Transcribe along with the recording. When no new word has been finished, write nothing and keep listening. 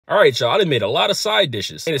All right, y'all, I done made a lot of side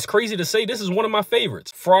dishes, and it's crazy to say this is one of my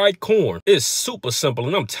favorites. Fried corn. It's super simple,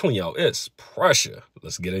 and I'm telling y'all, it's pressure.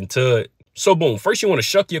 Let's get into it. So boom, first you want to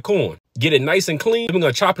shuck your corn. Get it nice and clean. Then we're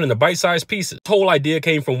going to chop it into bite-sized pieces. This whole idea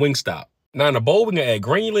came from Wingstop. Now in a bowl, we're going to add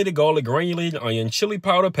granulated garlic, granulated onion, chili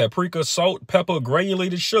powder, paprika, salt, pepper,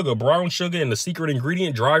 granulated sugar, brown sugar, and the secret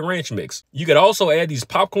ingredient, dry ranch mix. You could also add these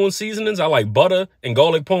popcorn seasonings. I like butter and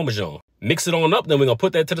garlic parmesan. Mix it on up, then we're going to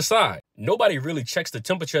put that to the side. Nobody really checks the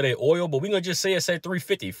temperature of their oil, but we're going to just say it's at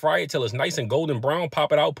 350. Fry it till it's nice and golden brown,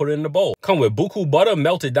 pop it out, put it in the bowl. Come with buku butter,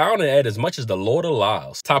 melt it down, and add as much as the Lord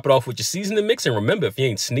allows. Top it off with your seasoning mix, and remember, if you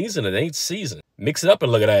ain't sneezing, it ain't seasoned. Mix it up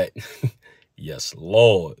and look at that. Yes,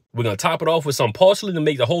 Lord. We're going to top it off with some parsley to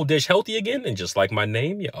make the whole dish healthy again, and just like my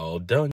name, you're all done.